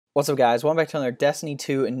What's up, guys? Welcome back to another Destiny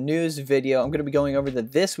 2 news video. I'm going to be going over the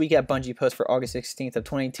This Week at Bungie post for August 16th of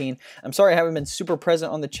 2018. I'm sorry I haven't been super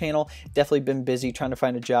present on the channel. Definitely been busy trying to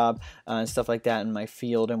find a job and stuff like that in my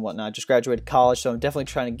field and whatnot. Just graduated college, so I'm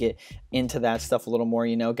definitely trying to get into that stuff a little more.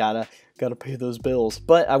 You know, gotta pay those bills.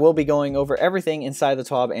 But I will be going over everything inside the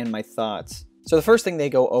TWAB and my thoughts. So the first thing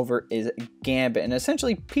they go over is Gambit, and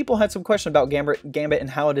essentially people had some questions about Gambit and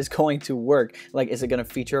how it is going to work. Like, is it going to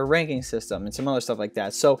feature a ranking system and some other stuff like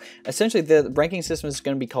that? So essentially the ranking system is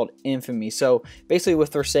going to be called Infamy. So basically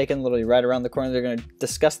with Forsaken literally right around the corner, they're going to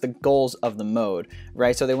discuss the goals of the mode,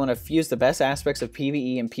 right? So they want to fuse the best aspects of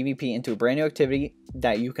PvE and PvP into a brand new activity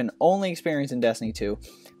that you can only experience in Destiny 2.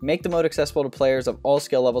 Make the mode accessible to players of all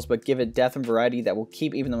skill levels, but give it depth and variety that will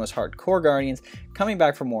keep even the most hardcore Guardians coming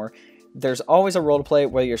back for more. There's always a role to play,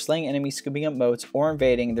 whether you're slaying enemies, scooping up moats, or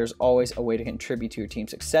invading. There's always a way to contribute to your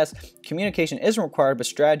team's success. Communication isn't required, but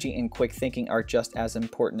strategy and quick thinking are just as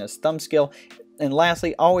important as thumb skill. And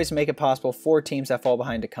lastly, always make it possible for teams that fall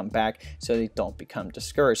behind to come back so they don't become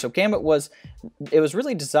discouraged. So Gambit was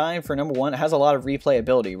really designed for, number one, it has a lot of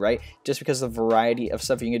replayability, right? Just because of the variety of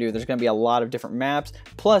stuff you can do. There's going to be a lot of different maps,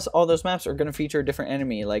 plus all those maps are going to feature a different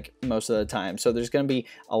enemy like most of the time. So there's going to be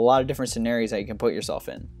a lot of different scenarios that you can put yourself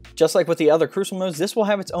in. Just like with the other Crucible modes, this will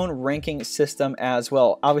have its own ranking system as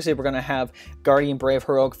well. Obviously, we're going to have Guardian, Brave,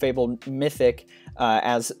 Heroic, Fabled, Mythic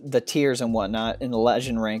as the tiers and whatnot in the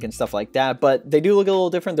legend rank and stuff like that, but they do look a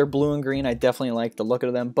little different. They're blue and green. I definitely like the look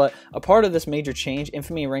of them, but a part of this major change,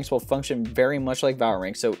 Infamy ranks will function very much like Valor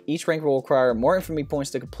ranks. So each rank will require more Infamy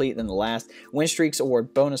points to complete than the last. Win streaks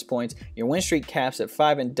award bonus points. Your win streak caps at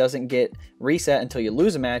 5 and doesn't get reset until you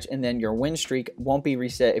lose a match, and then your win streak won't be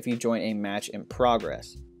reset if you join a match in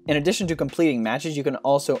progress. In addition to completing matches, you can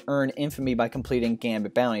also earn Infamy by completing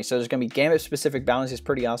Gambit bounties. So there's going to be Gambit-specific bounties. It's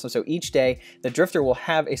pretty awesome. So each day, the Drifter will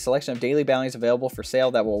have a selection of daily bounties available for sale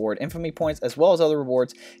that will award Infamy points as well as other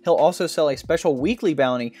rewards. He'll also sell a special weekly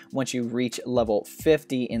bounty once you reach level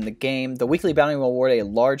 50 in the game. The weekly bounty will award a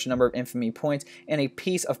large number of Infamy points and a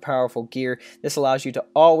piece of powerful gear. This allows you to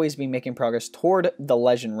always be making progress toward the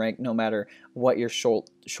legend rank, no matter what your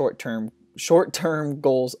short-term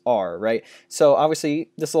goals are, right? So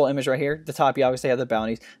obviously this little image right here, the top you obviously have the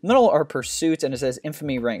bounties, middle are pursuits, and it says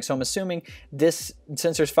Infamy rank. So I'm assuming this,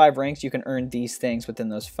 since there's 5 ranks, you can earn these things within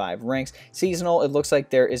those 5 ranks. Seasonal, it looks like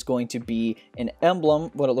there is going to be an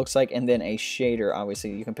emblem, what it looks like, and then a shader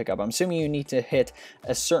obviously you can pick up. I'm assuming you need to hit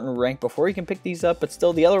a certain rank before you can pick these up, but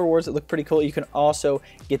still the other rewards that look pretty cool. You can also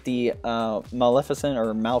get the Maleficent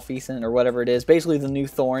or Malfeasant or whatever it is, basically the new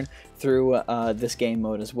Thorn, through this game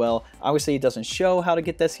mode as well. Obviously it doesn't show how to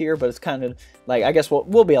get this here, but it's kind of like, I guess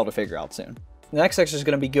we'll be able to figure out soon. The next section is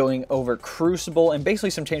going to be going over Crucible and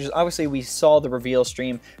basically some changes. Obviously, we saw the reveal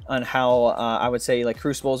stream on how I would say like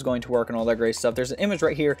Crucible is going to work and all that great stuff. There's an image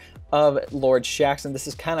right here of Lord Shaxton. This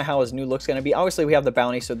is kind of how his new look's going to be. Obviously, we have the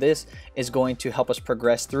bounty, so this is going to help us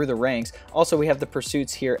progress through the ranks. Also, we have the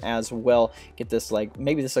pursuits here as well. Get this, like,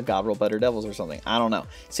 maybe this is a Gobble Better Devils or something. I don't know.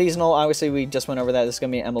 Seasonal, obviously, we just went over that. This is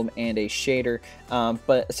going to be an emblem and a shader.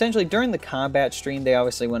 But essentially, during the combat stream, they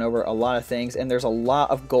obviously went over a lot of things, and there's a lot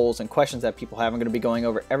of goals and questions that people have. I'm going to be going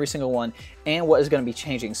over every single one and what is going to be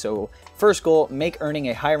changing. So first goal, make earning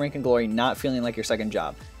a high rank in glory not feeling like your second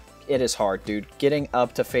job. It is hard, dude. Getting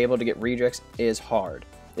up to Fable to get Redrix is hard.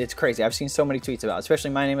 It's crazy. I've seen so many tweets about it,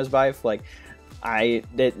 especially My Name is Bife. Like,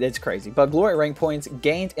 it's crazy. But glory rank points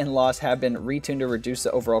gained and lost have been retuned to reduce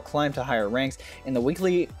the overall climb to higher ranks, and the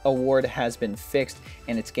weekly award has been fixed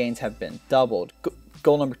and its gains have been doubled.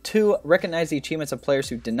 Goal number 2, recognize the achievements of players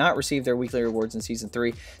who did not receive their weekly rewards in Season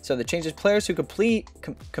 3. So the changes, players who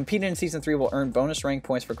competed in Season 3 will earn bonus rank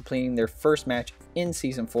points for completing their first match in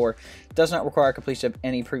Season 4. Does not require completion of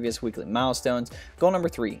any previous weekly milestones. Goal number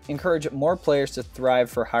 3, encourage more players to thrive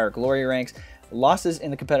for higher glory ranks. Losses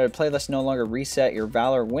in the competitive playlist no longer reset your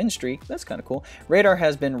Valor win streak. That's kind of cool. Radar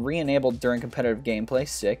has been re-enabled during competitive gameplay.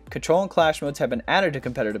 Sick. Control and Clash modes have been added to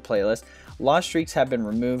competitive playlist. Lost streaks have been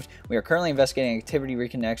removed. We are currently investigating activity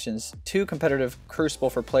reconnections to competitive Crucible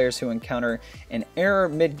for players who encounter an error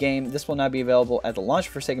mid-game. This will not be available at the launch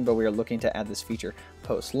of Forsaken, but we are looking to add this feature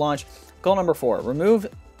post-launch. Goal number 4, remove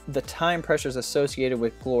the time pressures associated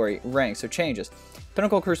with glory rank. So changes.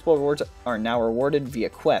 Pinnacle Crucible rewards are now rewarded via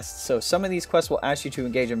quests. So some of these quests will ask you to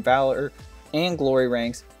engage in Valor and Glory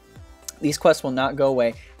ranks. These quests will not go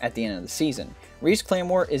away at the end of the season. Reese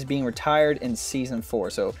Claymore is being retired in Season 4.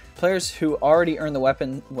 So players who already earned the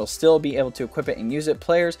weapon will still be able to equip it and use it.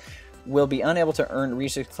 Players will be unable to earn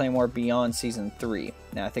Redrix Claymore beyond Season 3.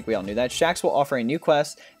 Now, I think we all knew that. Shaxx will offer a new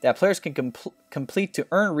quest that players can complete to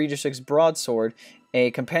earn Redrix Broadsword,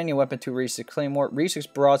 a companion weapon to Redrix Claymore.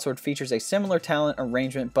 Redrix Broadsword features a similar talent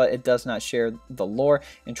arrangement, but it does not share the lore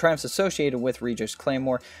and triumphs associated with Redrix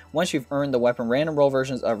Claymore. Once you've earned the weapon, random roll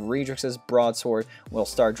versions of Redrix's Broadsword will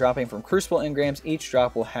start dropping from Crucible engrams. Each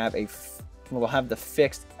drop will have the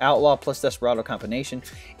fixed Outlaw plus Desperado combination.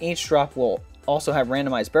 Each drop will also have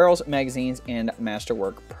randomized barrels, magazines, and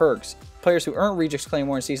masterwork perks. Players who earn Redrix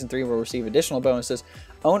Claymore in Season 3 will receive additional bonuses.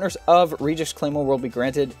 Owners of Redrix Claymore will be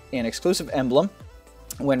granted an exclusive emblem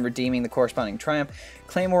when redeeming the corresponding triumph.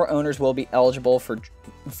 Claymore owners will be eligible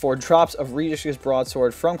for drops of Redrix's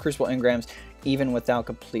Broadsword from Crucible engrams even without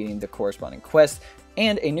completing the corresponding quest.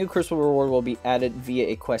 And a new Crucible reward will be added via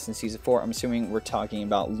a quest in Season 4. I'm assuming we're talking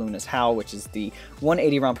about Luna's Howl, which is the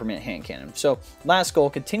 180 round per minute hand cannon. So, last goal,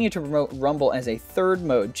 continue to promote Rumble as a third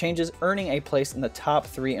mode. Changes: earning a place in the top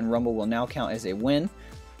 3 in Rumble will now count as a win.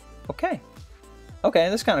 Okay,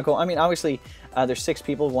 that's kind of cool. I mean, obviously, there's 6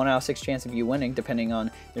 people, 1 out of 6 chance of you winning, depending on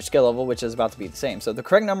your skill level, which is about to be the same. So, the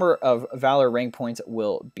correct number of Valor rank points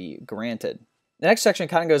will be granted. The next section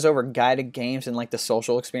kind of goes over guided games and like the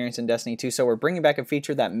social experience in Destiny 2. So we're bringing back a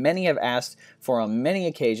feature that many have asked for on many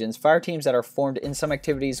occasions. Fire teams that are formed in some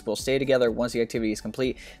activities will stay together once the activity is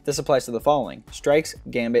complete. This applies to the following: Strikes,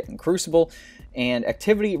 Gambit, and Crucible. And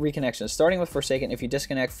activity reconnection. Starting with Forsaken, if you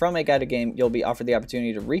disconnect from a guided game, you'll be offered the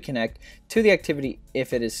opportunity to reconnect to the activity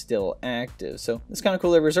if it is still active. So it's kind of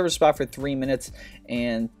cool. They reserve a spot for 3 minutes,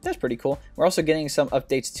 and that's pretty cool. We're also getting some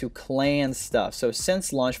updates to clan stuff. So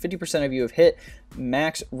since launch, 50% of you have hit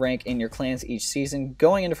max rank in your clans each season.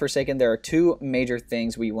 Going into Forsaken, there are 2 major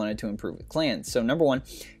things we wanted to improve with clans. So number 1,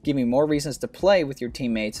 give me more reasons to play with your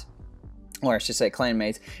teammates, or I should say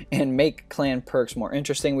clanmates, and make clan perks more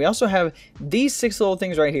interesting. We also have these 6 little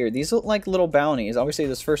things right here. These look like little bounties. Obviously,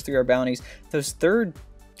 those first 3 are bounties. Those third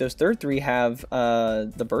 3 have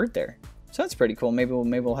the bird there. So that's pretty cool. Maybe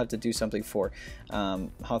we'll have to do something for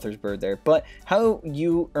Hawthorne's bird there. But how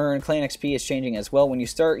you earn clan XP is changing as well. When you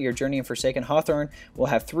start your journey in Forsaken, Hawthorne will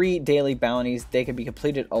have 3 daily bounties. They can be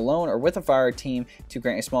completed alone or with a fire team to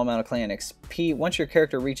grant a small amount of clan XP. Once your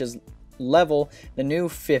character reaches level, the new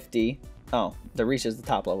 50... Oh, that reaches the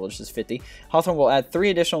top level, which is 50. Hawthorne will add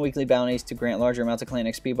 3 additional weekly bounties to grant larger amounts of clan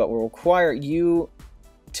XP, but will require you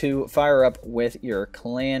to fire up with your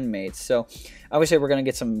clan mates. So obviously we're going to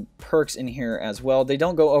get some perks in here as well. They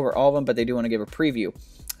don't go over all of them, but they do want to give a preview.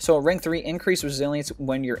 So rank 3, increase resilience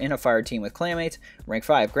when you're in a fire team with clanmates. Rank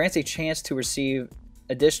 5, grants a chance to receive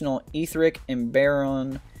additional Etheric and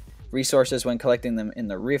Baron resources when collecting them in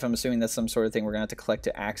the reef. I'm assuming that's some sort of thing we're going to have to collect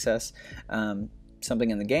to access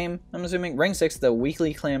something in the game, I'm assuming. Rank 6, the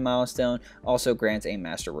weekly clan milestone, also grants a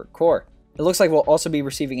masterwork core. It looks like we'll also be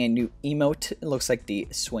receiving a new emote. It looks like the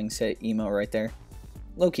swing set emote right there.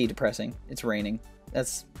 Low-key depressing. It's raining.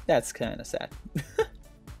 That's kind of sad.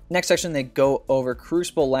 Next section, they go over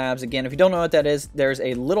Crucible Labs. Again, if you don't know what that is, there's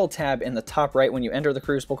a little tab in the top right when you enter the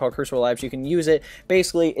Crucible called Crucible Labs. You can use it.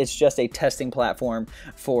 Basically, it's just a testing platform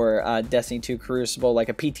for Destiny 2 Crucible, like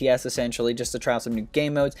a PTS essentially, just to try out some new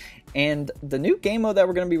game modes. And the new game mode that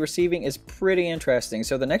we're going to be receiving is pretty interesting.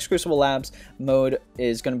 So the next Crucible Labs mode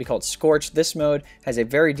is going to be called Scorch. This mode has a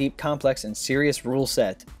very deep, complex, and serious rule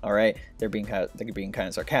set. All right, they're being kind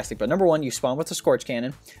of sarcastic. But number 1, you spawn with the Scorch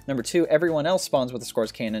Cannon. Number 2, everyone else spawns with the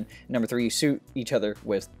Scorch Cannon. Number 3, you shoot each other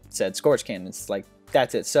with said Scorch Cannons. Like,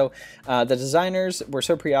 that's it. So the designers were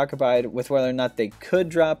so preoccupied with whether or not they could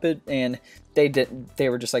drop it, and they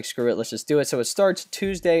were just like, screw it, let's just do it. So it starts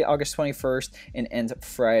Tuesday, August 21st, and ends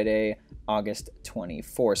Friday, August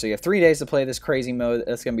 24th. So you have 3 days to play this crazy mode.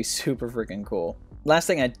 That's going to be super freaking cool. Last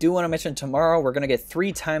thing I do want to mention, tomorrow we're going to get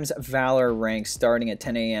 3 times Valor rank starting at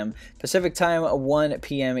 10 a.m. Pacific time, 1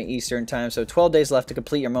 p.m. Eastern time. So 12 days left to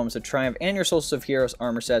complete your Moments of Triumph and your Solstice of Heroes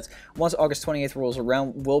armor sets. Once August 28th rolls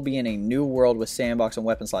around, we'll be in a new world with sandbox and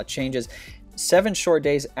weapon slot changes. 7 short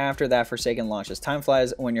days after that Forsaken launches. Time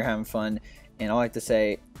flies when you're having fun. And all I like to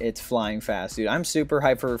say, it's flying fast, dude. I'm super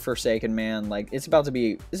hyped for Forsaken, man. Like, it's about to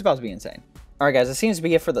be insane. Alright guys, that seems to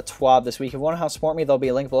be it for the TWAB this week. If you want to know how to support me, there'll be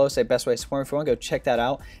a link below. Say best way to support me. If you want to go check that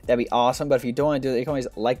out, that'd be awesome. But if you don't want to do that, you can always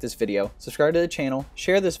like this video, subscribe to the channel,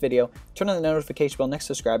 share this video, turn on the notification bell next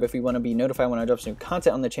to subscribe if you want to be notified when I drop some new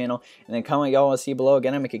content on the channel, and then comment y'all want to see below.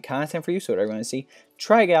 Again, I'm making content for you, so whatever you want to see,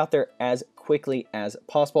 try to get out there as quickly as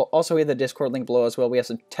possible. Also, we have the Discord link below as well. We have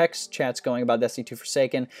some text chats going about Destiny 2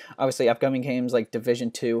 Forsaken, obviously upcoming games like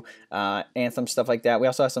Division 2, Anthem, stuff like that. We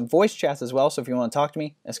also have some voice chats as well, so if you want to talk to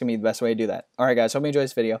me, that's going to be the best way to do that. Alright guys, hope you enjoyed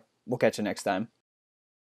this video. We'll catch you next time.